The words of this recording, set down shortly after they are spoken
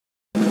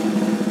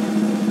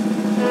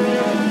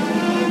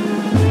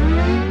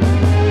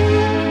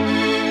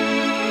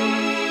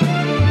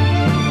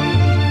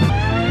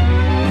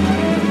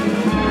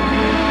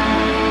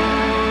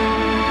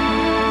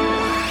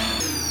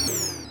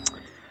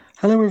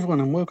everyone,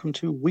 and welcome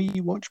to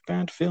We Watch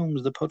Bad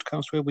Films, the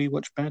podcast where we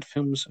watch bad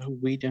films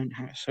we don't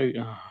have,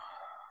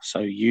 so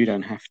you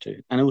don't have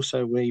to, and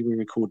also where we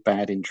record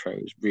bad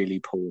intros really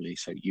poorly,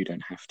 so you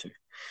don't have to.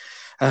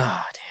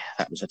 Ah, dear,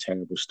 that was a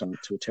terrible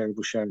start to a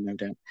terrible show, no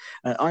doubt.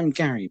 I'm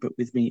Gary, but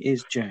with me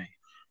is Jay.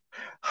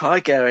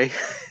 Hi, Gary.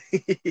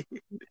 Do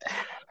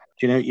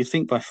you know, you'd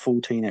think by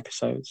 14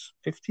 episodes,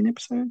 15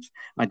 episodes,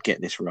 I'd get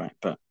this right,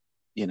 but,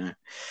 you know,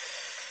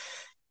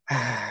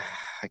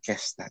 I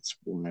guess that's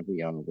why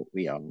we are what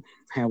we are.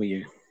 How are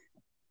you?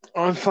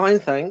 I'm fine,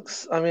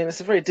 thanks. I mean, it's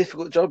a very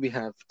difficult job you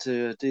have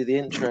to do the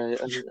intro,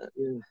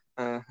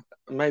 and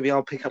maybe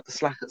I'll pick up the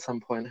slack at some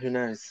point. Who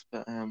knows?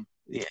 But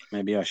yeah,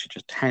 maybe I should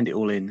just hand it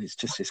all in.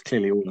 It's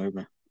clearly all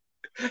over.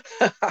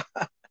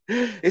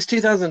 It's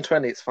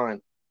 2020. It's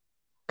fine.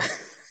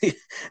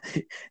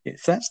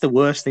 If that's the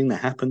worst thing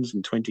that happens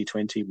in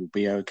 2020, we'll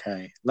be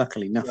okay.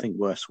 Luckily, nothing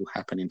worse will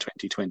happen in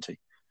 2020.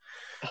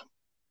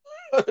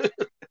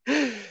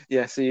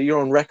 Yeah, so you're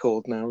on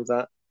record now with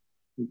that.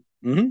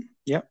 Mm-hmm.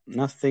 Yep,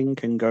 nothing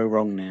can go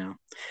wrong now.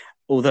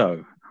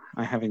 Although,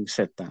 having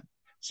said that,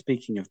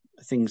 speaking of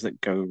things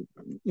that go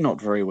not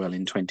very well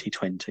in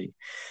 2020,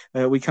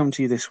 we come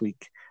to you this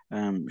week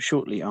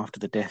shortly after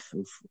the death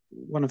of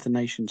one of the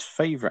nation's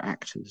favourite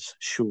actors,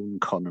 Sean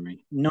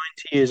Connery, 90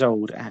 years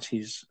old at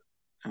his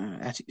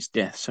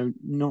death, so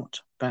not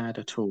bad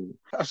at all.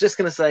 I was just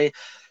going to say,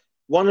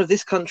 one of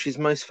this country's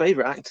most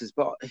favourite actors,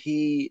 but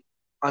he,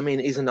 I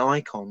mean, is an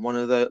icon, one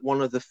of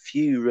the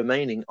few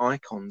remaining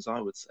icons, I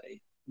would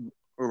say,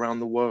 around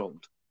the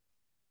world.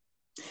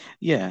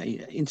 Yeah,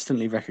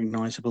 instantly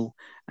recognisable.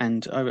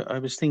 And I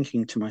was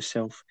thinking to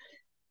myself,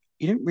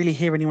 you don't really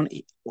hear anyone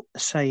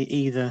say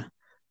either,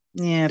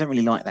 yeah, I don't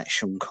really like that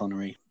Sean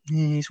Connery.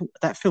 Yeah,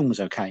 that film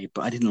was okay,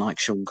 but I didn't like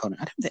Sean Connery.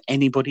 I don't think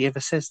anybody ever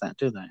says that,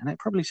 do they? And they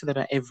probably say that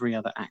about every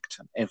other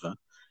actor ever.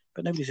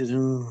 But nobody says,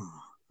 oh,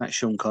 that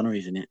Sean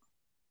Connery's in it.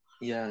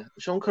 Yeah,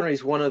 Sean Connery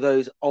is one of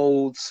those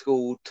old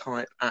school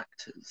type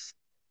actors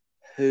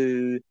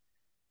who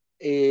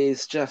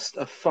is just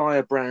a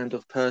firebrand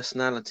of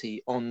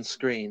personality on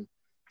screen.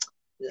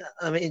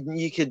 I mean,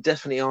 you could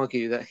definitely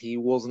argue that he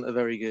wasn't a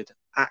very good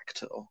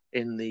actor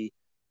in the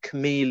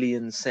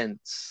chameleon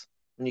sense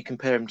when you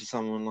compare him to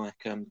someone like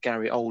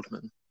Gary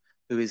Oldman,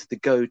 who is the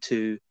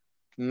go-to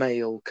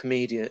male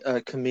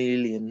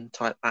chameleon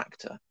type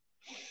actor.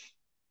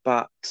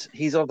 But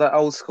he's of that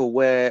old school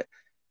where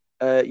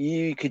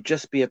you could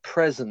just be a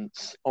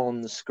presence on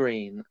the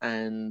screen,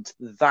 and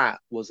that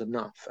was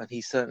enough. And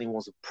he certainly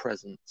was a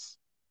presence.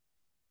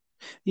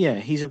 Yeah,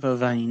 he's of a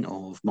vein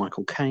of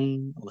Michael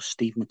Caine or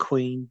Steve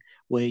McQueen,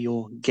 where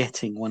you're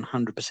getting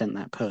 100%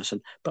 that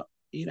person. But,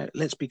 you know,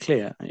 let's be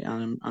clear,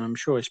 and I'm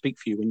sure I speak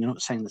for you when you're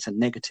not saying that's a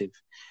negative.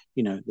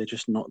 You know, they're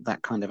just not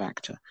that kind of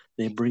actor.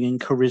 They're bringing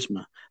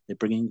charisma, they're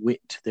bringing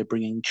wit, they're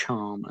bringing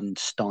charm and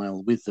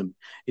style with them.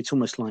 It's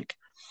almost like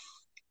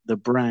the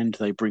brand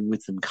they bring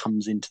with them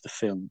comes into the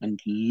film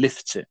and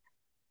lifts it.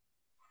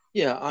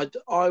 Yeah,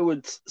 I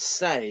would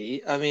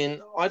say, I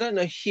mean, I don't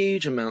know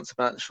huge amounts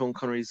about Sean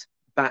Connery's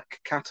back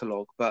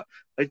catalogue, but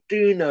I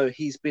do know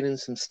he's been in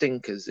some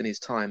stinkers in his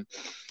time.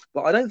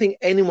 But I don't think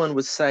anyone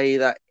would say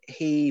that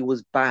he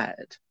was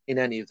bad in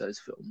any of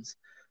those films.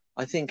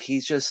 I think he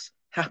just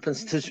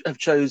happens to have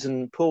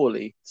chosen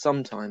poorly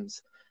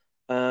sometimes.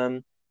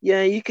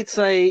 Yeah, you could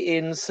say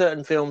in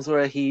certain films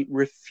where he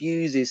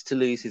refuses to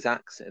lose his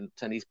accent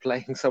and he's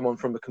playing someone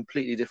from a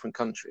completely different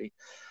country.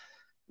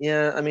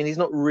 Yeah, I mean, he's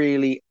not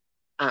really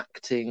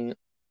acting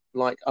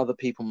like other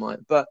people might,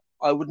 but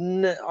I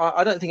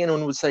don't think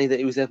anyone would say that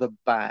he was ever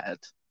bad.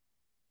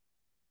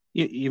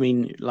 You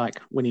mean like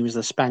when he was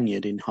the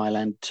Spaniard in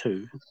Highland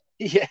 2?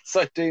 Yes,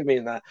 I do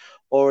mean that.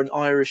 Or an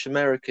Irish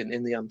American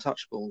in The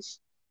Untouchables.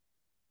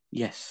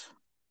 Yes,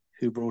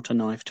 who brought a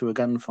knife to a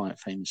gunfight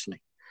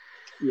famously.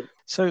 Yeah.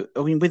 So,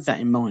 I mean, with that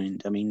in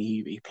mind, I mean,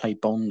 he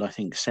played Bond, I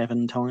think,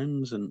 7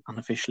 times, and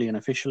unofficially and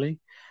officially.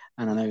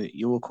 And I know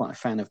you're quite a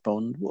fan of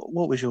Bond.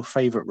 What was your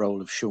favourite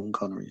role of Sean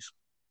Connery's?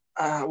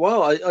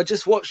 Well, I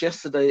just watched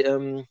yesterday.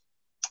 You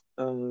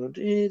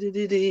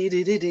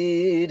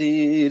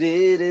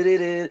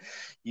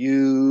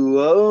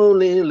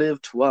only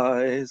live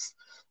twice.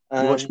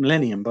 You watched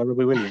Millennium by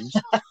Robbie Williams?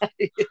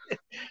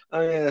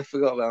 Oh yeah, I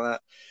forgot about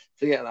that.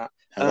 Forget that.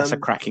 Oh, that's a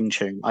cracking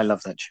tune. I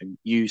love that tune.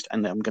 Used,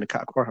 and I'm going to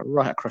cut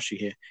right across you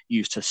here,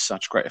 used to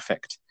such great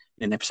effect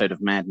in an episode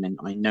of Mad Men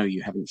I know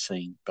you haven't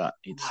seen, but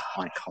it's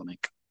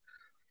iconic.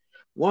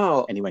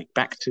 Wow. Anyway,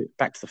 back to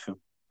the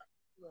film.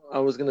 I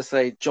was going to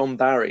say John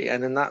Barry,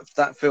 and in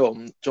that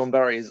film, John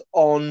Barry is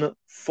on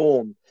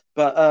form.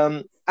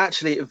 But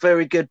actually, a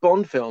very good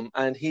Bond film,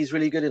 and he's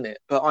really good in it.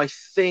 But I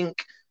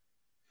think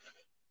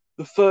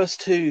the first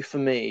two for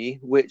me,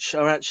 which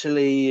are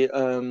actually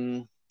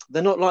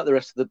they're not like the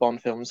rest of the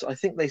Bond films. I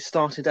think they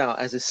started out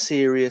as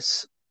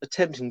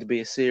attempting to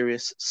be a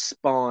serious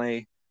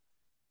spy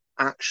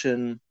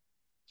action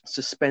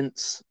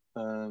suspense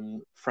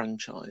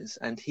franchise,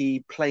 and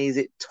he plays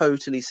it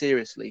totally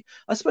seriously.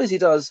 I suppose he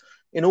does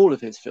in all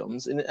of his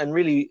films, and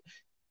really,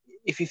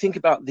 if you think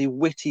about the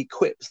witty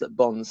quips that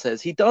Bond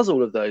says, he does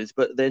all of those,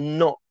 but they're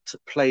not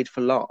played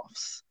for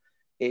laughs.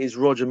 It is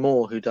Roger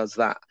Moore who does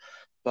that.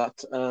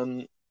 But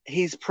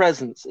his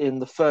presence in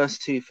the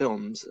first two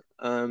films,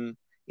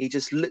 he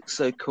just looks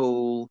so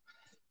cool.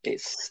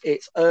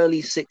 It's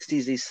early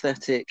 60s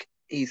aesthetic.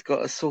 He's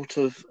got a sort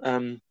of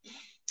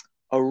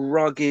a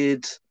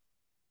rugged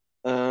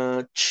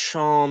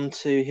charm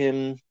to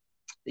him.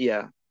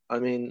 Yeah, I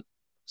mean,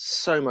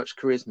 so much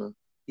charisma.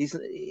 He's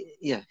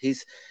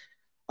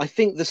I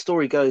think the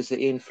story goes that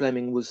Ian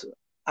Fleming was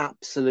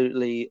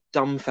absolutely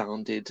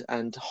dumbfounded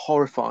and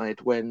horrified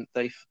when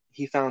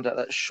he found out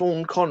that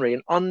Sean Connery,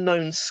 an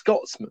unknown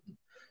Scotsman,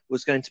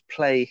 was going to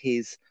play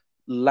his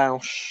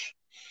louche,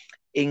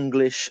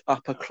 English,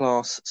 upper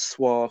class,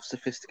 suave,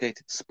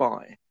 sophisticated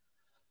spy.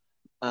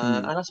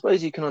 And I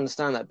suppose you can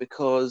understand that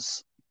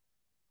because,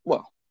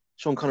 well,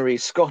 Sean Connery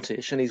is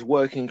Scottish and he's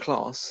working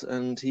class,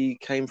 and he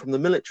came from the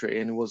military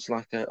and was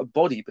like a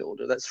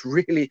bodybuilder. That's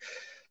really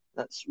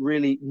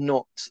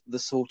not the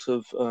sort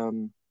of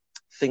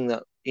thing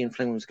that Ian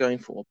Fleming was going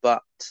for.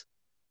 But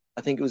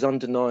I think it was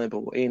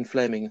undeniable. Ian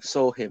Fleming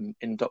saw him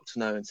in Dr.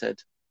 No and said,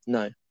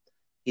 no,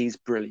 he's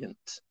brilliant.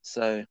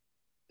 So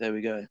there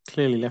we go.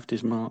 Clearly left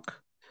his mark.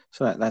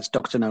 So that's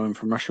Dr. No and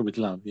From Russia with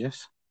Love,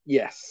 yes?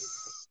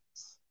 Yes.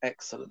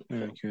 Excellent.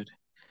 Very good.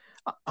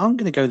 I'm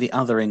going to go the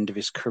other end of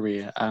his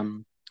career.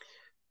 And,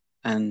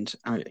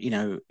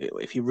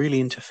 if you're really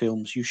into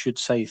films, you should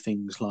say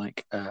things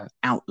like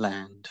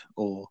Outland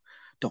or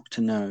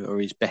Dr. No or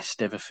his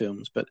best ever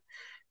films. But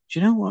do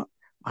you know what?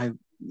 I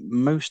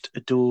most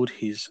adored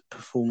his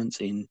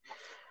performance in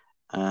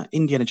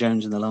Indiana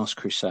Jones and the Last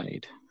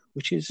Crusade,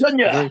 which is a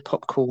very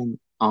popcorn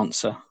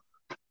answer.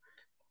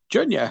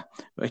 Junior,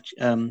 which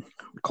we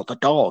call the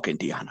dog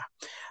Indiana.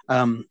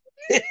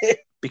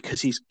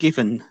 Because he's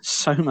given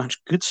so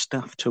much good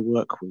stuff to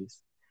work with.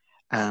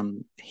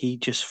 He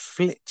just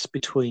flits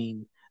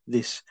between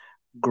this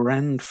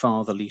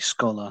grandfatherly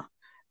scholar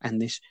and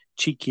this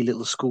cheeky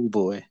little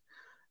schoolboy.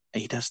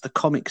 He does the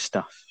comic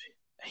stuff.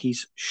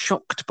 He's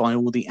shocked by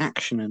all the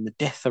action and the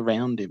death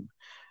around him.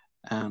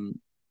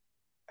 And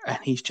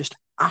he's just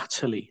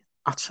utterly,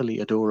 utterly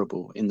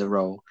adorable in the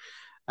role.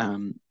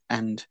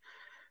 And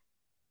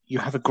you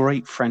have a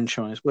great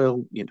franchise.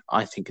 Well,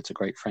 I think it's a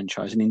great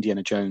franchise. In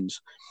Indiana Jones,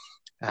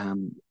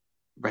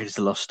 Raiders of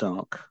the Lost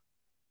Ark,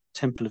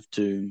 Temple of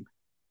Doom,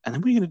 and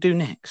then what are you going to do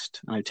next?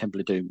 I know Temple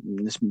of Doom.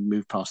 Let's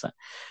move past that.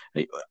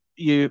 What are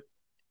you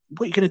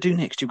going to do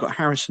next? You've got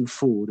Harrison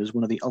Ford as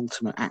one of the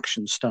ultimate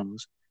action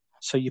stars.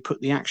 So you put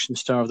the action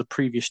star of the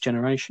previous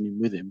generation in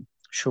with him,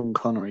 Sean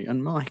Connery,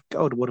 and my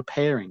God, what a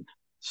pairing!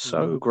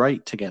 So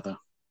great together.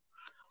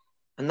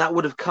 And that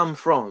would have come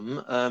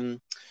from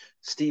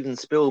Steven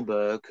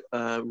Spielberg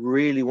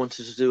really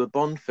wanted to do a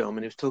Bond film,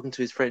 and he was talking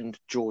to his friend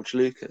George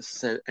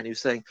Lucas, and he was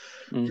saying,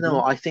 you know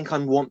what, I think I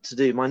want to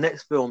do, my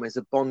next film is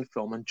a Bond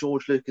film. And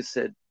George Lucas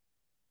said,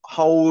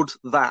 hold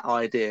that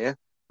idea,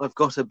 I've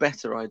got a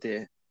better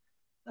idea.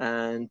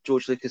 And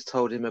George Lucas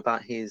told him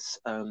about his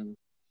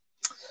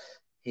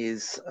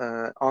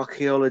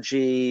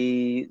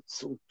archaeology,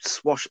 sort of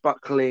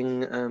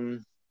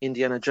swashbuckling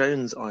Indiana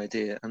Jones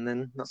idea, and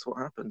then that's what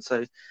happened.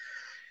 So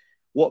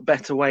what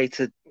better way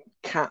to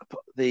cap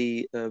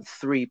the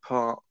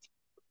 3-part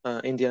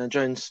Indiana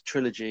Jones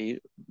trilogy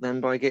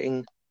than by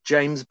getting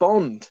James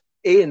Bond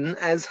in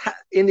as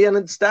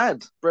Indiana's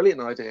dad?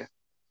 Brilliant idea.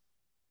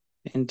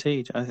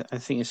 Indeed. I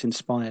think it's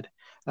inspired.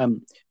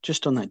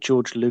 Just on that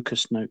George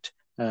Lucas note,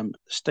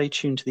 stay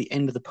tuned to the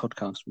end of the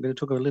podcast. We're going to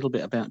talk a little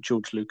bit about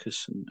George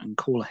Lucas and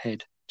call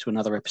ahead to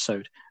another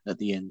episode at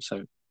the end.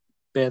 So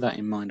bear that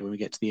in mind when we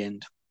get to the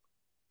end.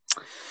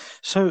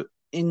 So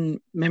in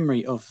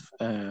memory of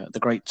the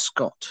great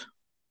Scott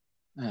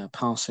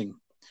passing,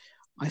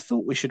 I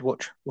thought we should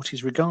watch what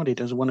is regarded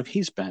as one of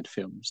his bad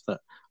films that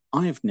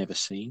I've never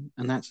seen,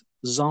 and that's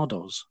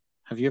Zardoz.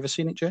 Have you ever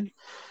seen it, Jay?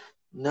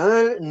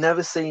 No,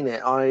 never seen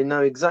it. I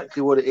know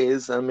exactly what it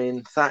is. I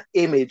mean, that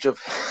image of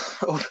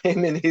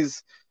him in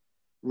his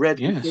red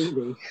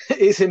bikini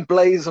is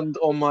emblazoned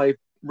on my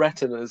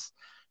retinas.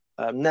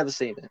 Never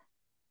seen it.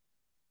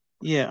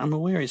 Yeah, I'm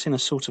aware it's in a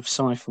sort of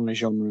sci-fi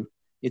genre.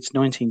 It's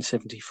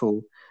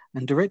 1974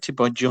 and directed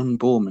by John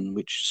Boorman,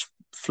 which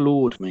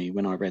floored me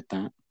when I read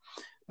that.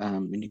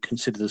 When you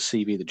consider the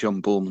CV that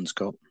John Boorman's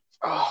got.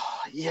 Oh,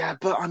 yeah,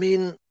 but I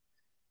mean,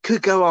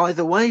 could go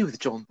either way with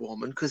John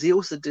Boorman, because he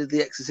also did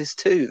The Exorcist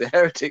 2, The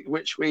Heretic,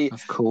 which we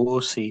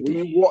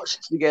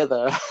watched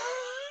together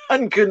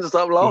and couldn't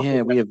stop laughing.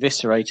 Yeah, we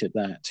eviscerated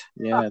that.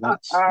 Yeah,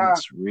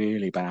 that's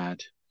really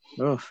bad.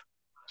 Ugh.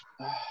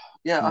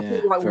 Yeah, I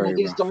think like one of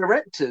these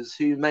directors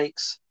who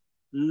makes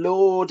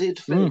lauded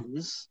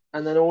films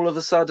and then all of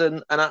a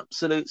sudden an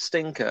absolute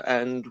stinker,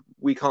 and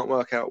we can't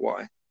work out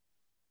why.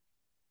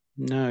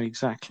 No,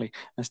 exactly.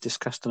 As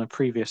discussed on a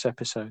previous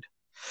episode.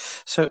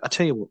 So I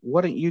tell you what,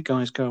 why don't you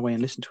guys go away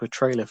and listen to a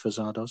trailer for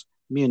Zardoz?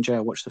 Me and Jay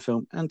will watch the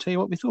film and tell you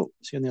what we thought.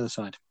 See you on the other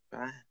side.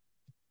 Bye.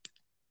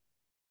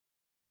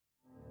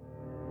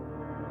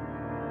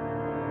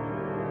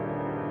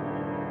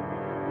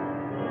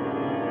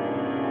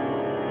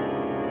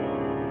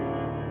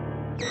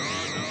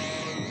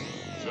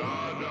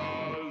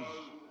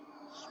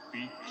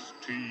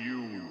 to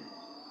you,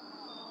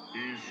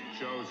 his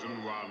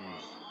chosen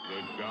ones.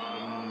 The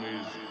gun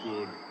is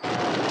good.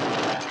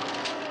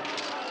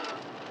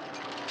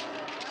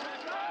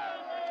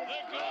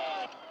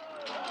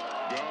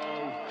 Go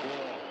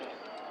forth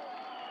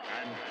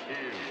and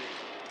kill.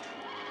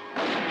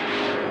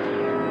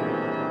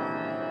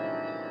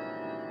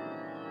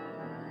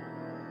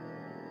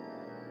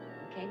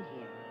 Who came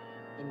here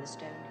in the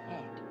stone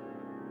head?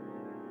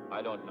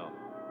 I don't know.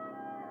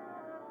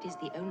 It is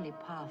the only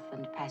path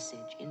and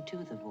passage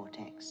into the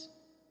vortex.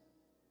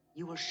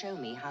 You will show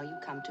me how you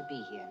come to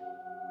be here.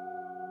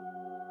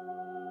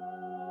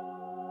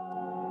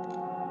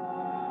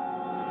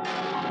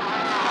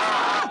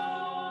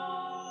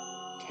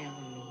 Tell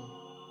me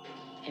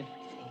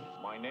everything.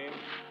 My name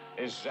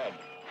is Zed.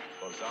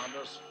 For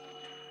Zardos,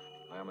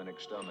 I am an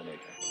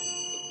exterminator.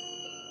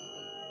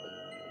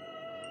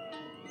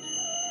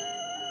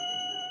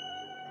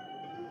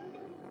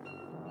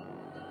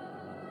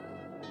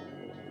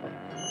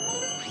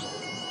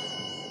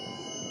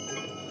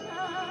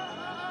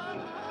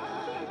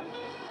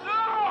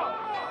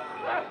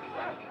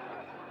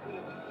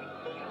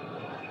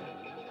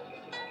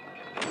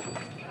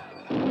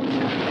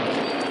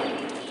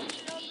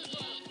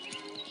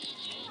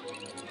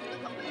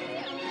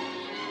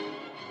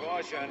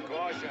 Caution,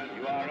 caution,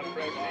 you are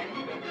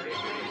approaching the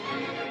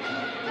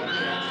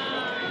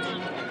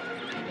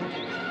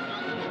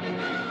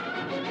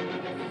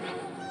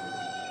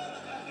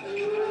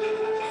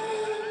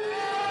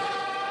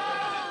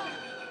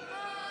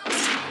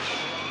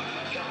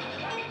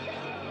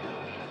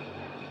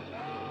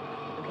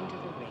Look into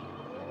the ring.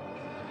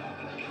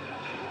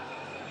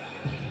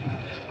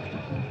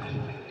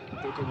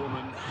 Took a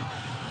woman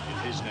in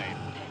his name.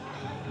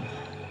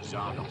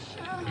 Zardos.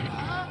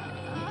 Zardos!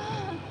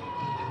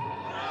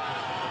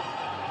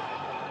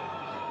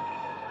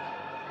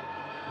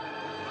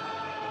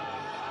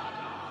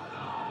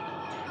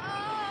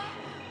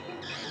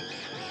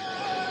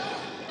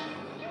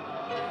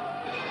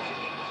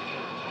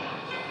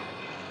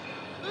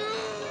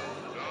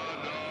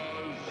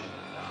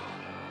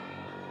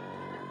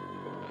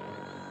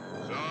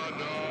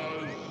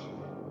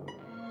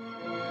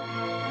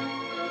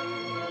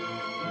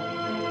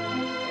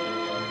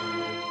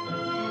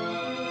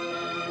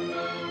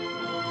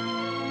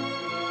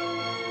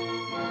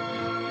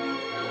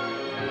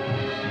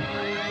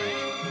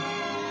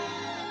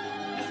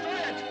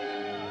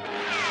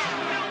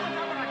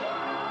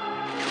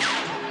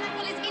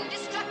 Tabernacle is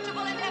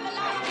indestructible and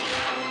everlasting.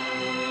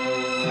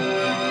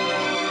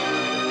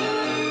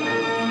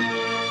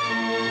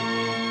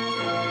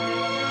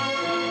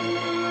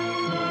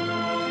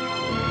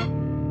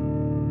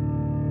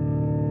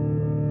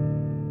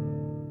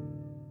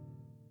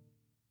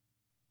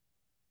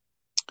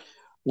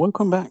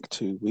 Welcome back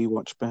to We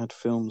Watch Bad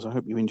Films. I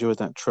hope you enjoyed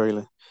that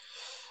trailer.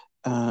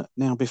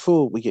 Now,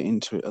 before we get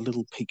into it, a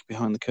little peek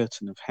behind the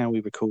curtain of how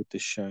we record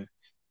this show.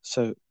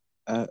 So,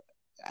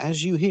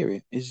 as you hear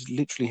it, is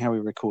literally how we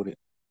record it.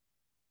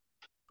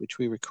 Which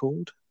we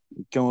record,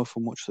 we go off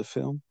and watch the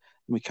film,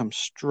 and we come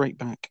straight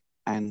back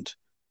and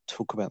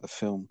talk about the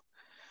film.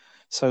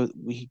 So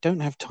we don't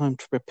have time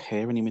to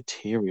prepare any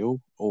material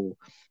or,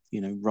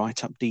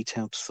 write up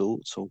detailed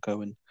thoughts or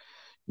go and,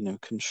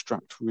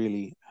 construct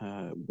really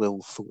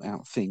well thought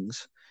out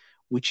things,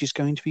 which is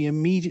going to be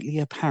immediately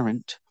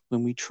apparent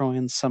when we try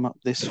and sum up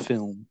this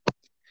film.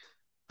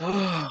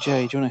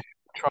 Jay, do you want to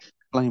try and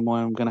explain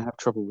why I'm going to have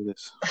trouble with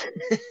this?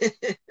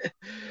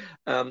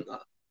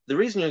 The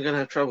reason you're going to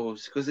have trouble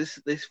is because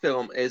this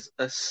film is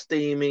a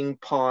steaming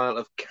pile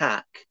of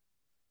cack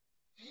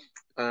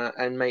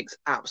and makes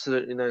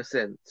absolutely no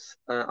sense.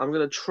 I'm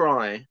going to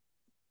try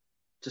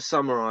to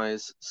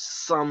summarize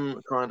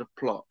some kind of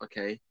plot,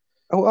 okay?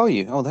 Oh, are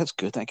you? Oh, that's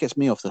good. That gets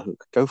me off the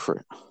hook. Go for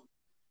it.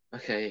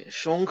 Okay,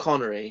 Sean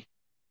Connery,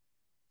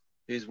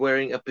 who's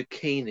wearing a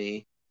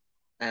bikini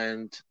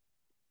and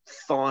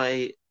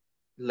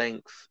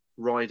thigh-length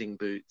riding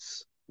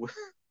boots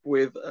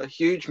with a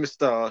huge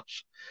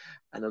moustache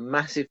and a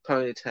massive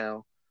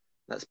ponytail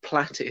that's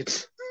plaited.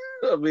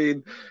 I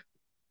mean,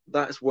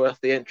 that's worth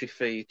the entry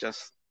fee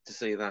just to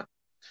see that.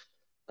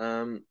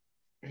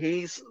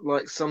 He's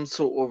like some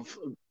sort of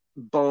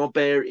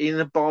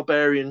in a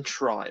barbarian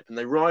tribe, and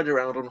they ride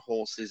around on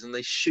horses and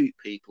they shoot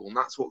people, and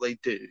that's what they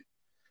do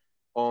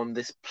on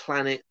this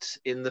planet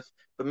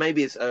but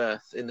maybe it's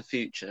Earth in the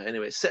future.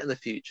 Anyway, it's set in the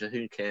future.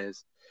 Who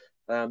cares?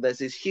 There's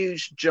this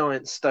huge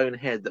giant stone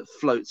head that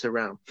floats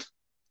around.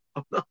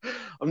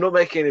 I'm not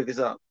making any of this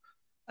up.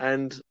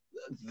 And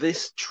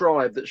this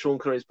tribe that Sean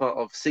Connery is part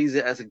of sees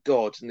it as a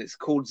god, and it's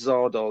called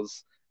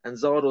Zardos. And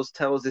Zardos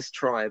tells this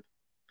tribe,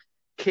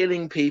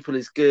 killing people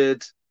is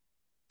good.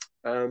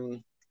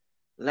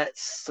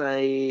 Let's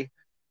say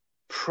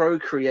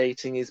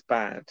procreating is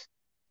bad.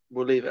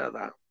 We'll leave it at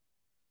that.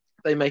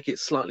 They make it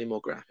slightly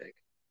more graphic.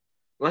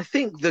 And I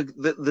think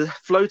the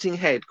floating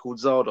head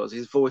called Zardos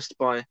is voiced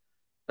by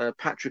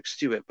Patrick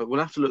Stewart, but we'll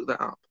have to look that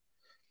up.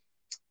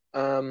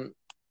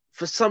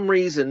 For some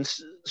reason,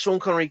 Sean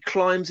Connery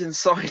climbs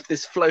inside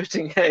this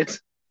floating head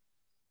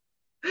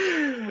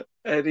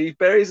And he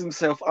buries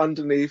himself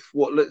underneath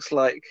what looks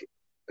like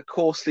a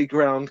coarsely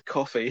ground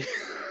coffee.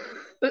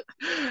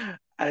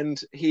 And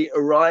he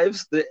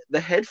arrives, the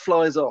head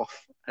flies off,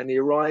 and he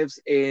arrives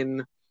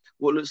in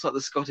what looks like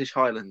the Scottish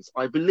Highlands.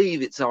 I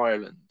believe it's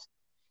Ireland.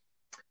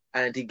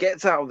 And he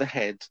gets out of the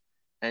head,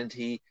 and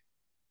he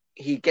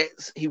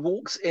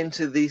walks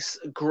into these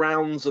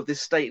grounds of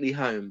this stately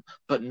home.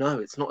 But no,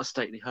 it's not a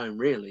stately home,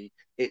 really.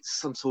 It's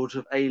some sort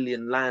of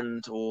alien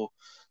land, or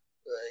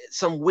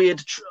some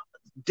weird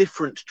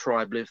different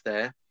tribe live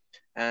there.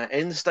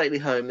 In the stately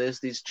home, there's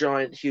these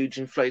giant, huge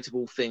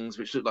inflatable things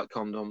which look like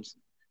condoms.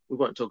 We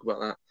won't talk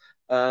about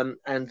that.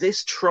 And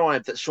this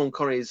tribe that Sean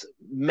Connery's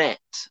met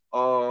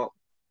are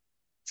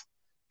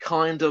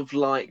kind of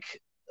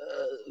like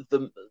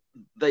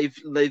they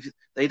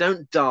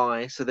don't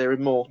die, so they're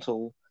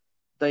immortal.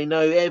 They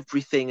know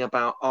everything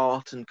about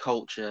art and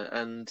culture,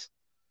 and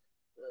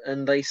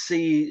they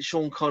see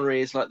Sean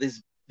Connery as like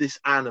this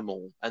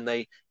animal, and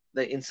they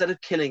instead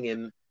of killing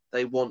him,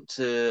 they want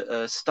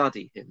to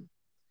study him.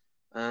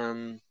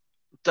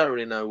 Don't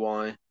really know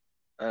why.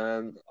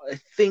 I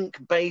think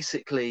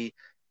basically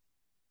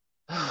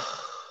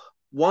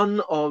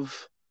one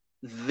of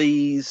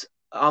these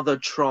other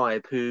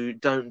tribe who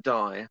don't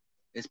die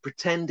is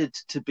pretended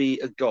to be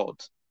a god.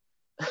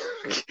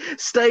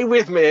 Stay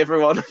with me,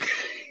 everyone.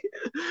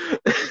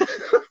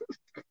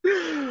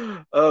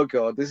 Oh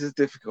God, this is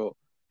difficult.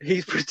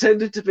 He's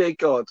pretended to be a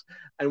god,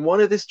 and one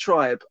of this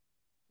tribe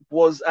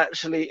was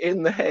actually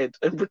in the head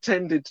and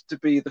pretended to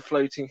be the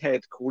floating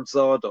head called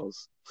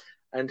Zardoz.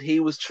 And he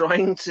was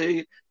trying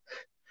to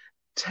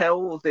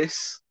tell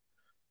this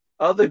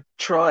other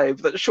tribe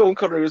that Sean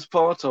Connery was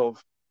part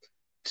of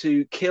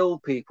to kill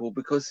people,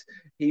 because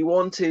he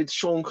wanted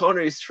Sean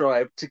Connery's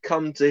tribe to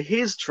come to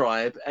his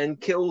tribe and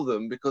kill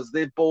them because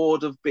they're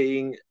bored of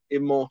being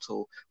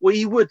immortal. Well,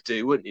 you would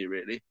do, wouldn't you,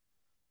 really?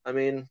 I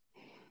mean,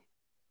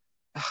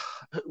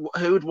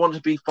 who would want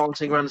to be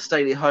farting around a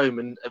stately home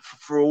and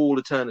for all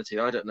eternity?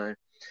 I don't know.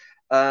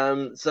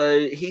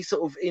 So he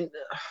sort of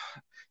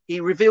he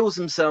reveals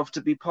himself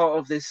to be part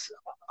of this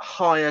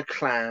higher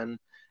clan,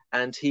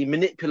 and he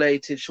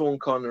manipulated Sean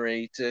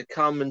Connery to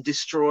come and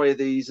destroy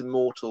these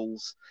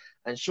immortals.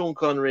 And Sean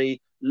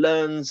Connery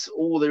learns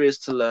all there is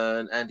to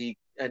learn, and he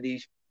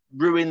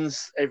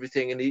ruins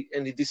everything, and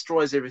he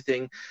destroys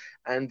everything,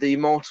 and the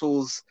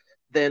immortals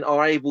then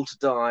are able to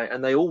die,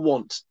 and they all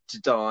want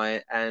to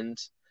die. And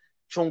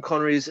Sean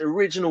Connery's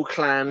original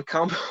clan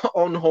come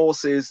on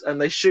horses, and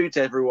they shoot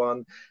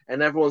everyone,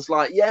 and everyone's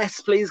like,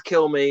 "Yes, please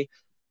kill me."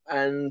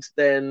 And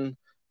then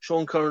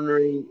Sean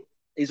Connery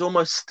is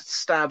almost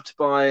stabbed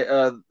by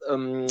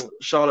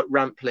Charlotte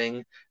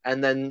Rampling,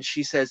 and then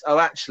she says, "Oh,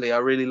 actually, I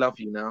really love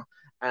you now."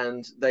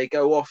 And they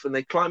go off and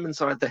they climb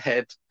inside the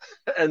head,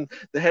 and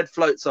the head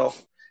floats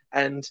off,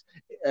 and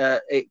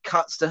it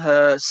cuts to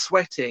her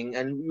sweating,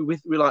 and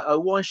we're like, "Oh,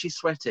 why is she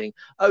sweating?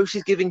 Oh,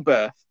 she's giving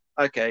birth."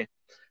 Okay,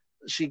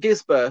 she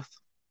gives birth,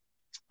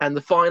 and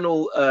the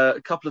final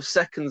couple of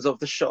seconds of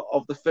the shot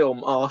of the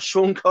film are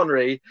Sean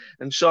Connery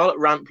and Charlotte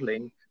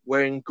Rampling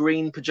wearing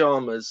green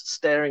pajamas,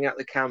 staring at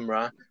the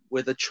camera,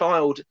 with a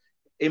child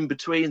in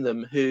between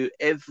them who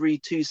every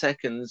 2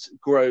 seconds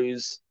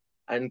grows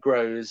and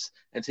grows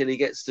until he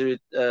gets to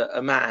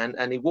a man,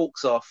 and he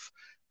walks off,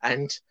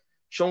 and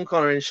Sean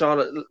Connery and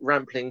Charlotte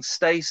Rampling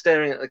stay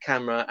staring at the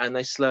camera, and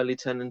they slowly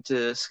turn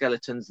into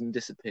skeletons and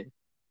disappear.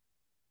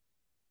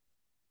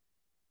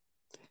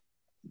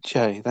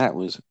 Jay, that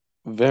was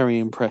very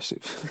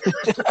impressive.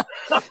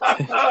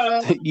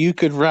 You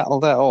could rattle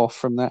that off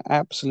from that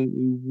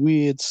absolutely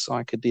weird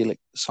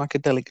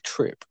psychedelic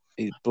trip.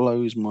 It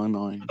blows my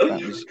mind.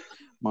 That was,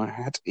 my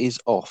hat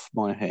is off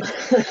my head.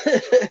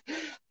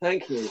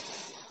 Thank you.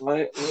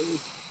 I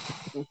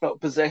felt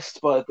possessed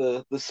by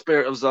the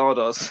spirit of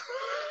Zardoz.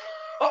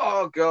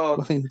 Oh God!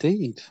 Well,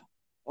 indeed.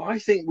 I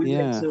think we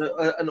went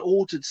to an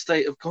altered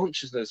state of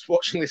consciousness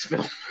watching this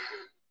film.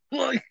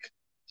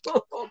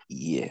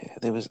 Yeah,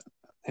 there was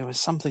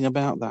something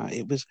about that.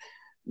 It was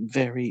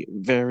very,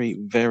 very,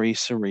 very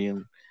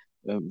surreal,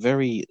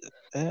 very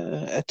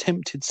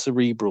attempted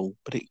cerebral,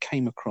 but it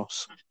came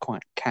across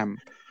quite camp.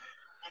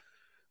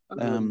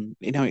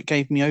 It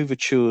gave me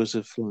overtures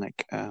of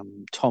like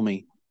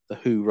Tommy, the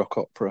Who rock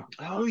opera.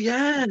 Oh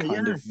yeah,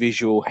 kind of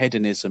visual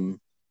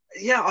hedonism.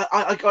 Yeah,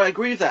 I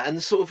agree with that,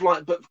 and sort of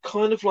like, but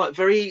kind of like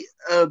very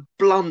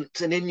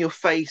blunt and in your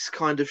face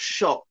kind of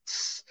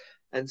shots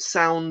and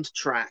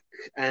soundtrack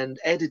and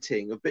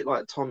editing, a bit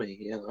like Tommy.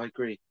 Yeah, I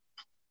agree.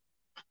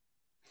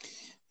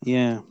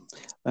 Yeah,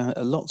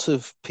 lots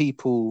of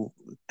people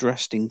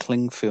dressed in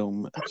cling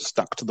film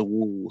stuck to the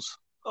walls.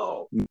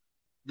 Oh,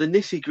 the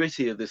nitty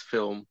gritty of this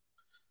film,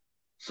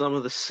 some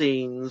of the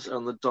scenes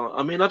and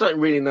I mean, I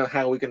don't really know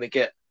how we're going to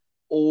get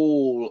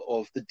all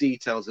of the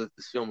details of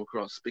this film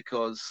across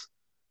because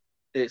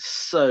it's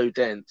so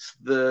dense.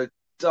 The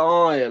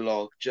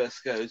dialogue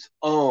just goes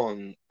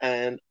on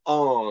and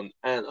on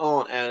and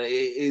on, and it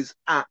is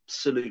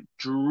absolute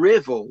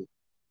drivel.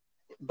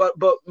 But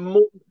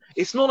more,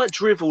 it's not like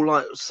drivel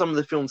like some of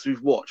the films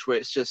we've watched, where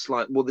it's just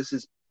like, well, this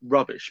is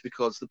rubbish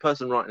because the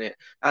person writing it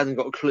hasn't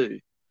got a clue.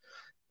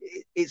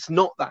 It's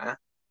not that.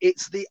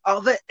 It's the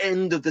other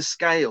end of the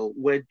scale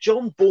where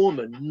John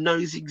Boorman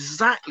knows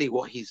exactly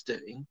what he's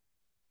doing,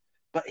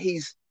 but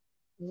he's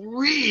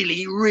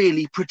really,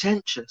 really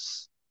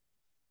pretentious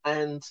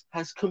and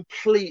has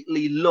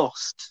completely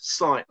lost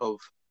sight of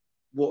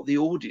what the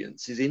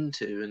audience is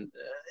into, and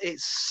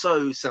it's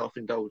so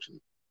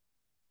self-indulgent.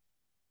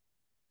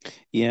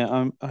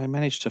 Yeah, I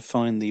managed to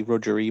find the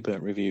Roger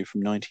Ebert review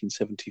from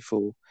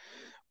 1974,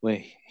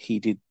 where he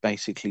did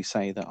basically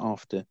say that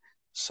after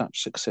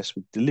such success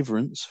with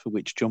Deliverance, for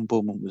which John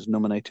Boorman was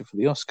nominated for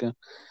the Oscar,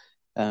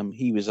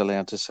 he was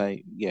allowed to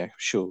say, "Yeah,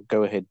 sure,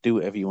 go ahead, do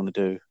whatever you want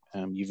to do.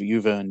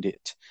 You've earned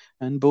it."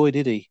 And boy,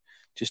 did he!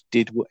 Just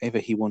did whatever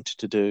he wanted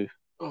to do.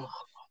 Oh.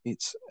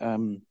 It's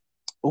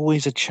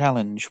always a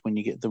challenge when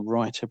you get the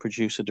writer,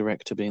 producer,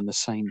 director being the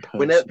same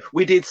person.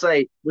 We did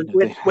say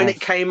when have... it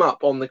came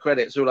up on the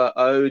credits, we were like,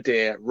 "Oh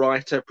dear,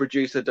 writer,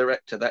 producer,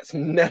 director. That's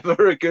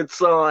never a good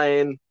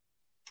sign."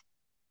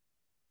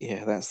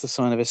 Yeah, that's the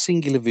sign of a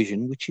singular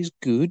vision, which is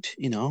good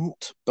in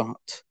art,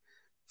 but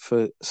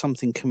for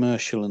something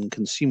commercial and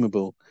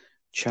consumable,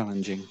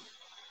 challenging.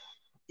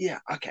 Yeah,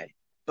 okay,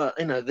 but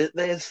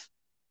there's,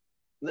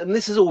 and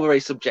this is all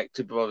very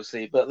subjective,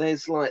 obviously, but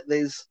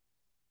there's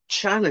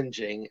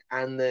challenging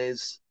and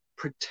there's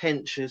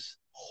pretentious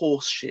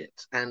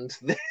horseshit, and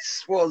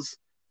this was,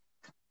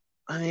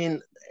 I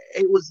mean,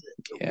 it was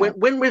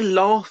when we're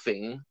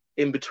laughing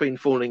in between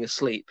falling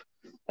asleep.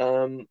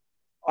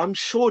 I'm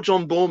sure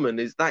John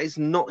Boorman that is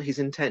not his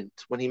intent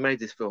when he made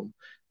this film.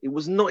 It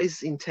was not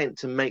his intent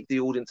to make the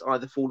audience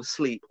either fall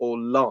asleep or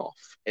laugh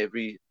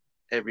every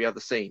other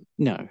scene.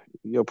 No,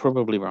 you're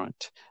probably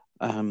right.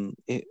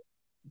 It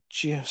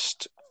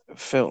just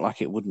felt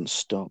like it wouldn't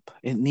stop.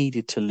 It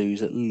needed to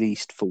lose at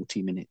least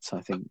 40 minutes,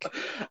 I think.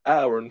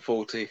 Hour and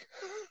 40.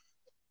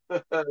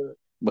 Well,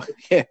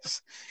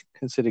 yes,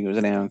 considering it was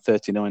an hour and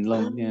 39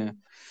 long, yeah.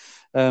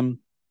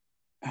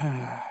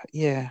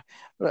 Yeah,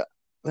 but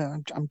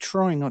I'm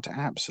trying not to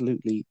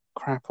absolutely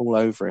crap all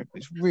over it.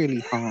 It's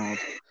really hard.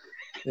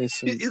 It's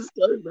so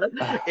bad.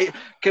 I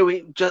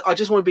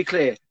just want to be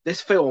clear.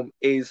 This film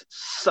is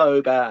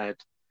so bad,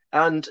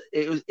 and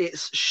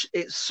it's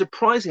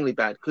surprisingly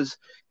bad because,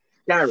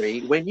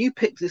 Gary, when you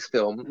picked this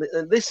film,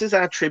 this is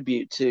our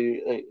tribute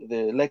to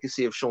the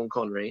legacy of Sean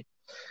Connery,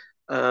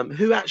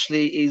 who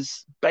actually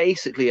is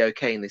basically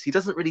okay in this. He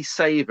doesn't really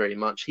say very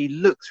much. He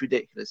looks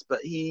ridiculous,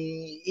 but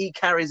he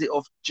carries it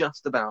off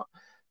just about.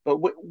 But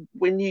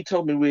when you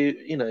told me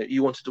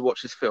you wanted to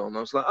watch this film, I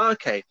was like, oh,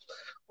 okay.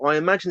 I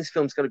imagine this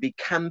film's going to be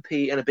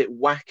campy and a bit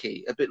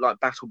wacky, a bit like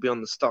Battle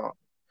Beyond the Stars,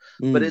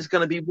 but it's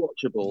going to be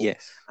watchable,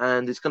 yes,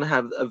 and it's going to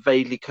have a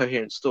vaguely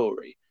coherent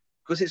story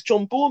because it's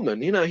John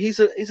Boorman. He's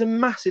a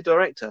massive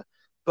director,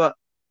 but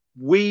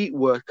we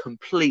were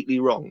completely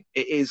wrong.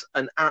 It is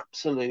an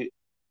absolute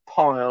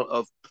pile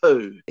of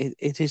poo.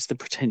 It is the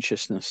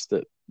pretentiousness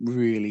that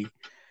really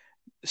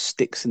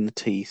sticks in the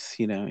teeth.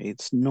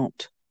 It's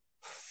not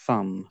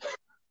fun,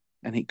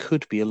 and it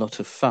could be a lot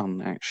of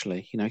fun,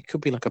 actually. It could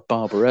be like a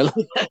Barbarella,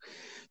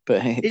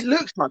 but it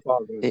looks like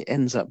Barbarella. It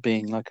ends up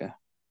being like a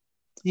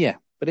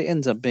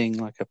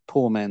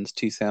poor man's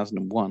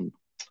 2001.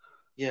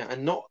 Yeah,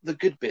 and not the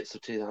good bits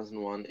of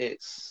 2001.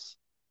 It's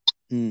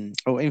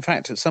Oh, in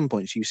fact, at some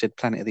points you said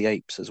Planet of the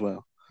Apes as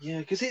well. Yeah,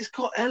 because it's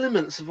got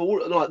elements of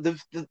all, like the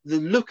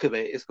look of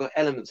it. It's got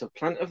elements of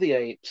Planet of the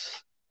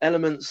Apes,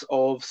 elements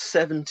of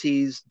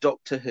 70s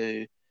Doctor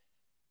Who,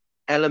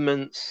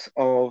 elements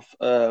of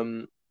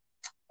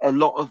a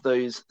lot of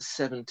those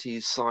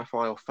 70s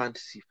sci-fi or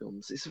fantasy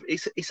films.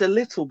 It's a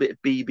little bit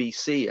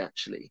BBC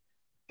actually,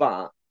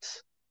 but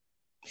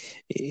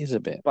it is a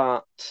bit.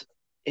 But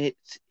it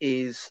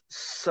is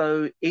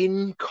so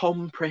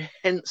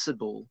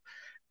incomprehensible,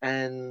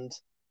 and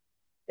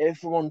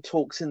everyone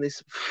talks in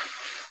this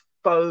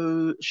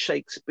faux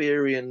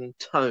Shakespearean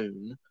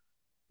tone,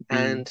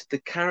 and the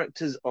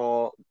characters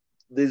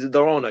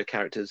there are no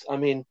characters. I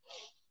mean,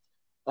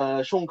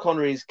 Sean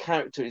Connery's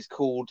character is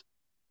called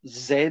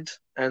Zed,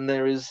 and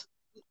there is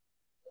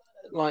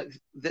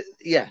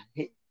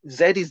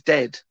Zed is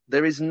dead.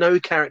 There is no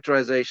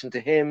characterization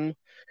to him.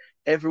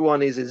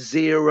 Everyone is a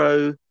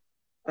zero,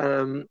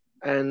 and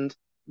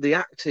the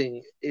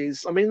acting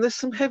is. I mean, there's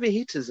some heavy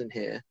hitters in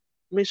here.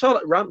 I mean,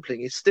 Charlotte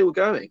Rampling is still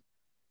going.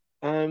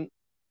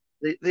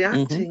 The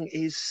acting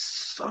is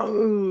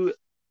so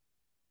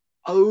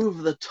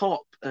over the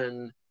top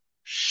and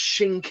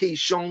shinky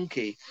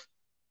shonky.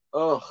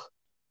 Ugh.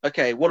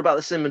 Okay, what about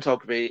the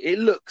cinematography? It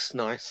looks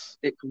nice.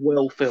 It's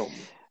well filmed.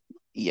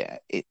 Yeah,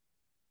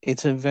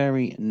 it's a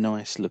very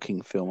nice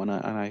looking film, and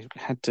I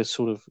had to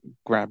sort of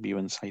grab you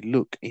and say,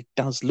 look, it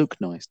does look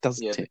nice,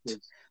 doesn't it?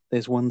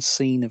 There's one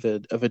scene of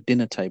a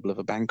dinner table, of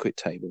a banquet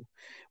table,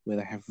 where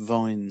they have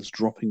vines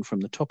dropping from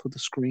the top of the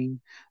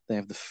screen. They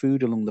have the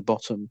food along the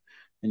bottom,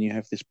 and you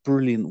have this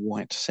brilliant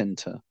white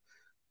center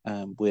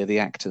where the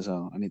actors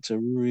are, and it's a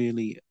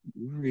really,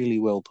 really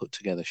well put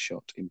together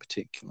shot in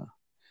particular.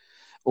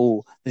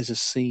 Or there's a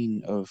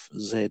scene of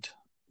Zed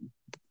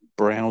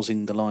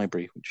browsing the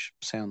library, which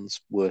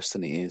sounds worse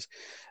than it is,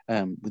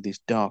 with these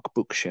dark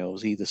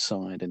bookshelves either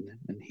side, and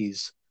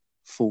his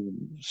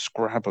form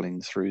scrabbling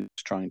through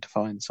trying to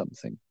find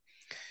something.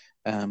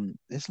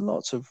 There's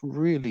lots of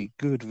really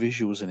good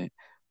visuals in it.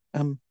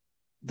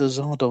 The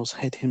Zardoz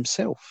head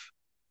himself,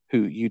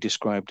 who you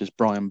described as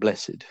Brian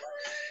Blessed,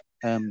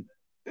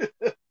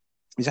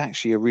 is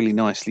actually a really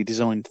nicely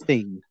designed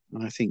thing,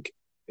 and I think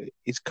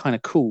it's kind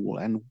of cool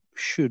and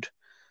should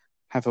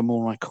have a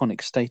more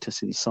iconic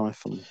status in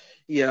sci-fi.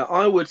 Yeah,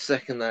 I would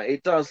second that.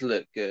 It does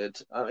look good.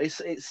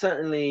 It's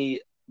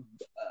certainly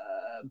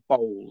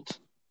bold,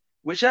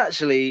 which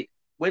actually,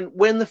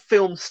 when the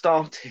film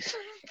started,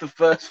 the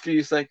first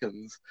few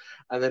seconds,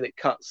 and then it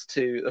cuts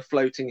to a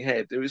floating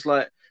head, it was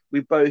like we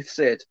both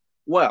said,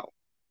 well,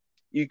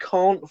 you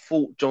can't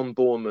fault John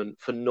Boorman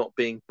for not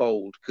being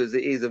bold, because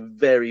it is a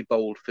very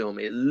bold film.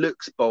 It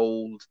looks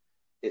bold,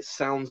 it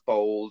sounds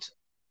bold.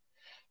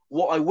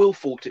 What I will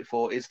fault it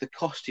for is the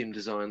costume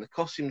design. The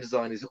costume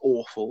design is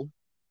awful.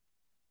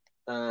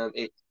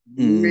 It's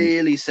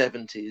really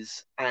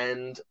 70s,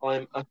 and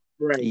I'm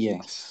afraid...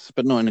 Yes,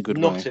 but not in a good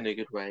way. Not in a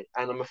good way.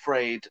 And I'm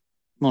afraid...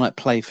 More like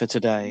Play for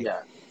Today.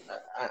 Yeah.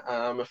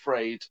 I'm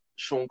afraid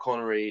Sean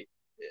Connery,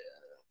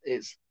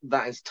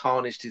 that has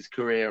tarnished his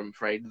career, I'm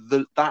afraid.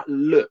 That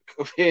look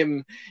of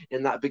him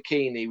in that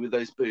bikini with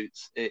those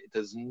boots, it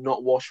does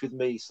not wash with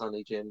me,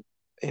 Sonny Jim.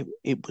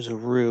 It was a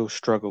real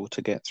struggle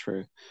to get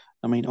through.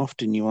 I mean,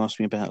 often you ask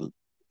me about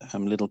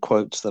little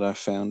quotes that I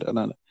found,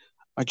 and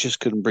I just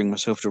couldn't bring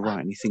myself to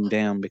write anything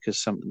down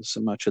because so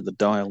much of the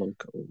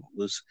dialogue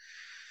was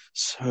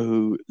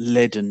so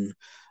leaden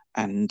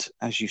and,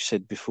 as you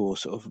said before,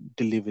 sort of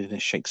delivered in a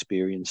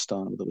Shakespearean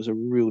style. That was a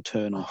real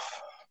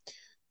turn-off.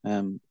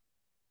 I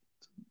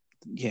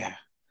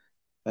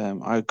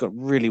got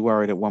really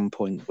worried at one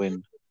point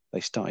when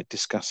they started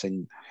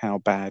discussing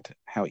how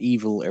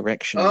evil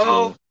erections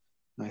were.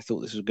 I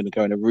thought this was going to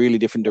go in a really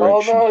different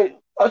direction. Oh no,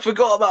 I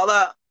forgot about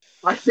that.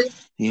 I think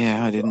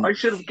I didn't. I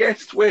should have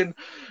guessed when,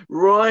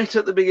 right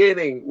at the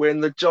beginning,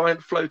 when the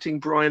giant floating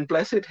Brian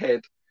Blessed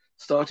head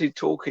started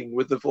talking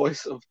with the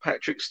voice of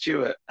Patrick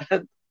Stewart,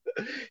 and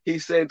he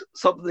said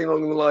something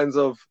along the lines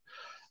of,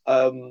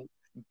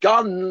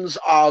 "Guns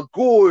are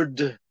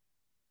good,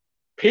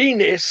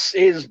 penis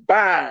is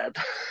bad."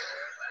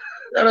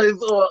 And I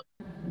thought,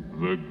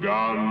 the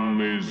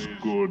gun is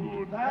good.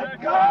 The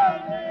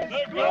gun is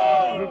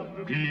good.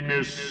 The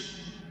penis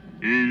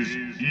is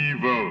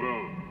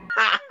evil.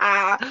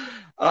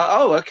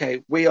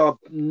 Okay.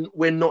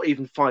 We're not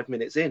even 5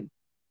 minutes in,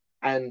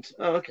 and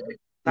okay,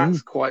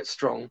 that's quite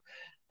strong,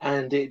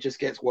 and it just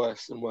gets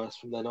worse and worse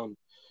from then on.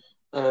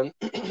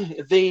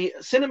 The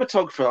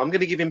cinematographer, I'm going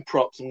to give him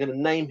props. I'm going to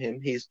name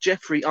him. He's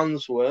Jeffrey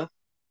Unsworth.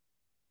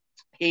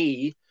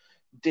 He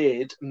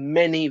did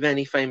many,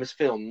 many famous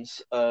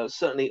films,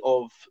 certainly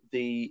of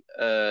the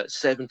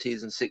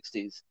 70s and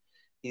 60s.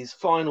 His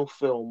final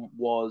film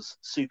was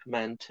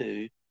Superman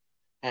 2,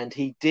 and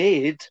he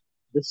did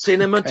the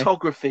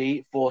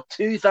cinematography for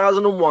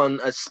 2001: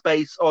 A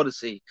Space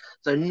Odyssey.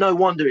 So no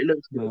wonder it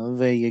looks good. Well,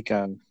 there you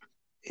go.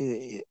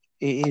 It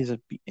is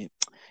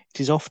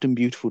often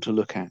beautiful to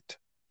look at.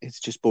 It's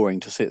just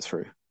boring to sit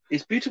through.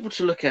 It's beautiful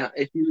to look at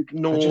if you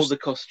ignore the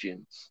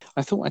costumes.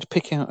 I thought I'd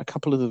pick out a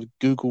couple of the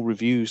Google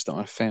reviews that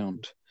I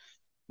found,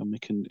 and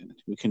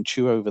we can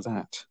chew over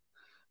that.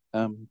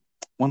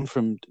 One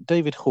from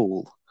David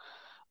Hall.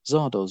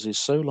 Zardoz is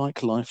so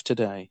like life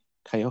today,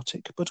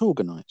 chaotic but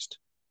organised,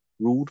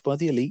 ruled by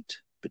the elite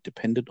but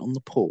dependent on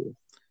the poor.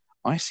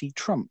 I see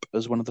Trump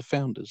as one of the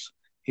founders,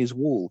 his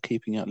wall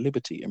keeping out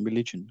liberty and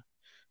religion,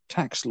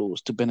 tax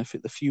laws to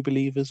benefit the few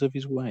believers of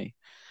his way,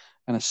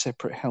 and a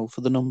separate hell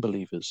for the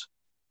non-believers.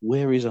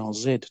 Where is our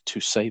Z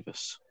to save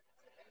us?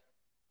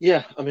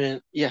 Yeah, I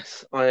mean,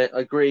 yes, I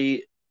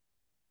agree,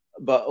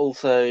 but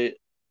also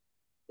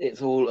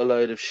it's all a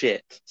load of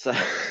shit. So,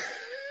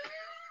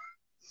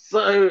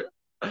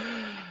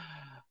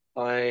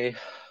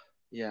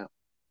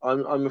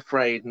 I'm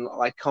afraid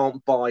I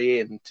can't buy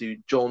into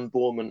John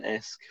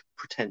Boorman-esque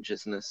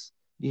pretentiousness.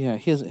 Yeah,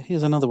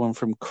 here's another one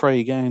from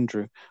Craig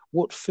Andrew.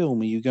 What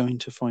film are you going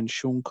to find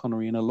Sean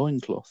Connery in a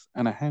loincloth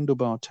and a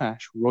handlebar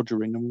tash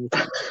rogering a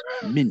mortal?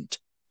 Mint.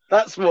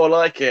 That's more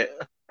like it.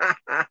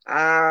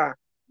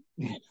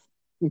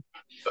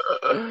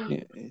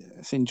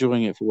 It's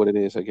enjoying it for what it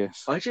is, I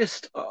guess. I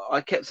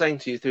kept saying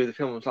to you through the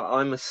film, I was like,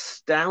 I'm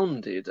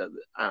astounded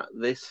at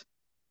this.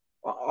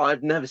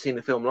 I've never seen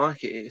a film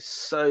like it. It's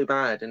so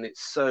bad and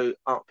it's so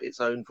up its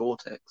own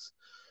vortex.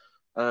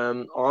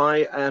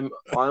 I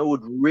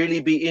would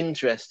really be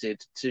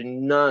interested to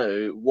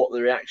know what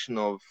the reaction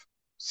of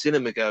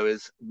cinema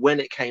goers when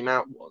it came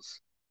out was,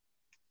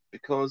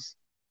 because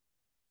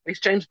it's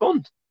James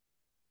Bond,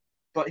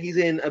 but he's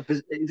in a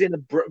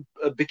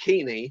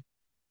bikini,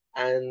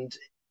 and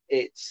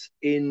it's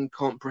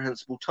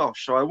incomprehensible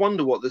tosh. So I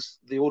wonder what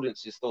the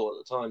audiences thought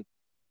at the time.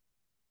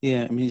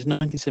 Yeah, I mean, it's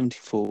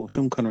 1974.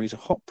 Sean Connery's the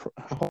hot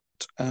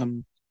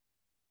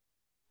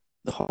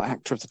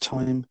actor of the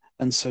time,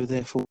 and so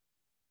therefore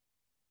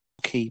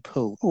key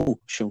pull. Oh,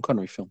 Sean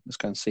Connery film. Let's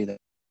go and see that.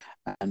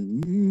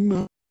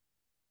 And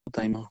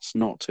they must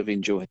not have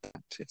enjoyed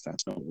that if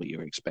that's not what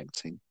you're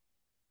expecting.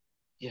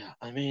 Yeah,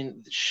 I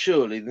mean,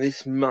 surely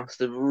this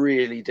must have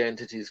really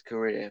dented his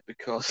career,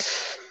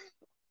 because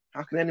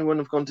how can anyone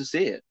have gone to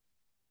see it?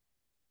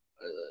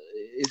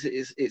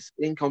 It's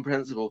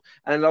incomprehensible.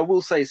 And I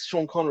will say,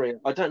 Sean Connery,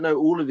 I don't know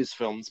all of his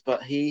films,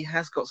 but he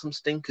has got some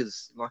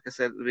stinkers, like I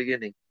said at the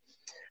beginning.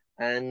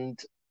 And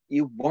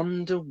you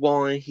wonder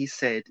why he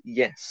said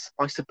yes.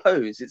 I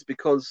suppose it's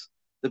because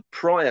the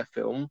prior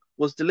film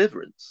was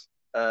Deliverance.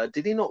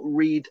 Did he not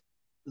read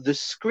the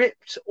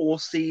script or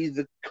see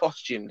the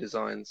costume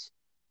designs?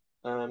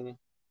 I'd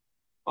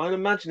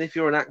imagine if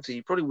you're an actor,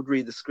 you probably would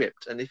read the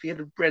script. And if he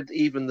had read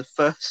even the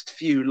first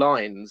few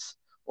lines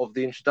of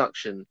the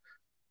introduction,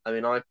 I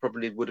mean, I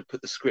probably would have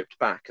put the script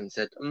back and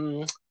said,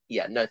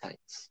 yeah, no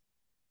thanks.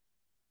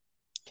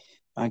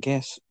 I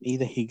guess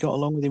either he got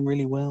along with him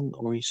really well,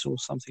 or he saw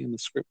something in the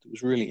script that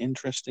was really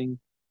interesting,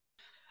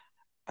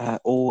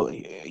 or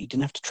he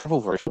didn't have to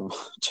travel very far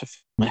to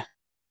film it.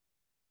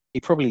 He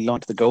probably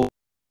liked the goals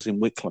in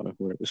Wicklow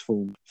where it was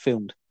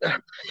filmed.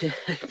 He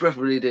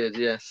probably did,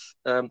 yes.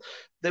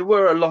 There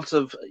were a lot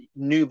of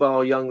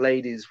nubile young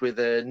ladies with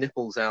their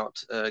nipples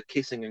out,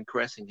 kissing and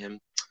caressing him.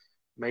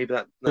 Maybe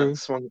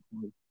that's one.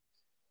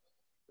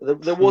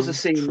 There was a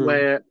scene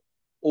where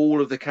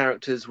all of the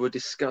characters were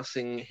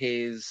discussing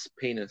his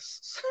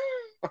penis.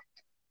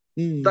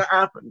 That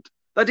happened.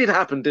 That did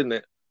happen, didn't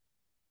it?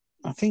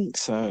 I think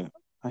so.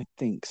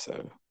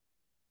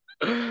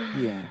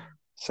 Yeah.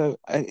 So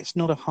it's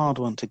not a hard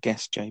one to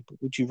guess, Jay, but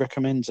would you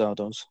recommend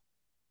Zardoz?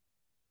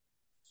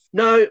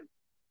 No.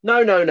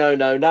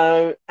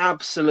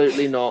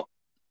 Absolutely not.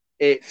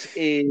 It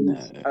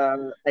is.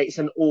 It's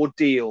an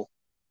ordeal.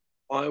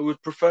 I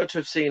would prefer to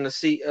have seen a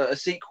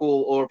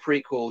sequel or a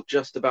prequel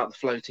just about the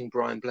floating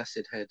Brian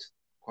Blessed head,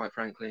 quite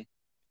frankly.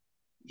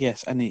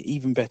 Yes, and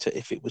even better,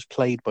 if it was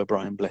played by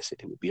Brian Blessed,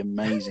 it would be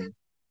amazing.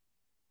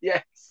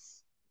 Yes.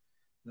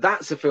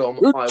 That's a film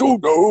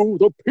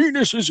the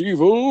penis is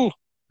evil.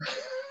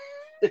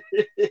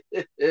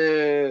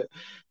 There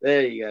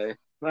you go.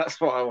 That's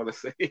what I want to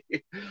see.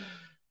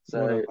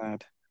 So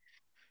bad.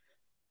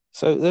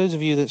 So those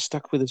of you that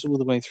stuck with us all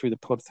the way through the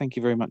pod, thank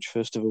you very much,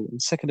 first of all.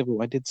 And second of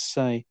all, I did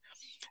say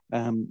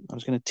I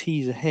was going to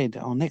tease ahead.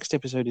 Our next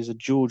episode is a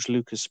George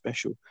Lucas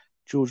special.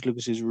 George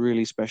Lucas is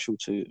really special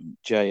to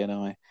Jay and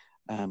I.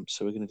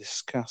 So we're going to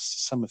discuss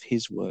some of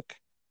his work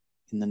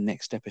in the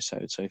next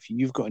episode. So if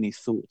you've got any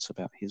thoughts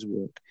about his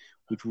work,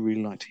 we'd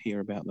really like to hear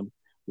about them.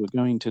 We're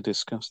going to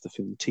discuss the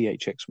film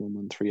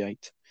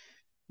THX1138.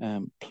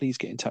 Please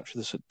get in touch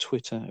with us at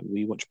Twitter at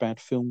We Watch Bad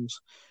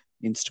Films,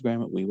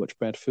 Instagram at We Watch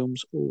Bad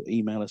Films, or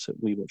email us at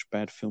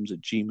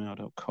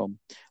wewatchbadfilms@gmail.com.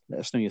 Let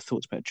us know your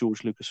thoughts about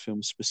George Lucas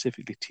films,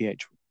 specifically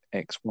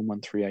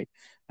THX1138,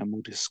 and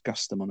we'll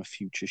discuss them on a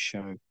future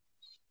show.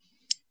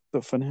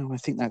 But for now, I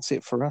think that's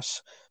it for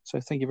us. So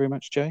thank you very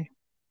much, Jay.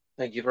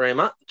 Thank you very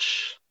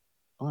much.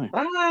 Bye.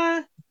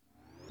 Bye.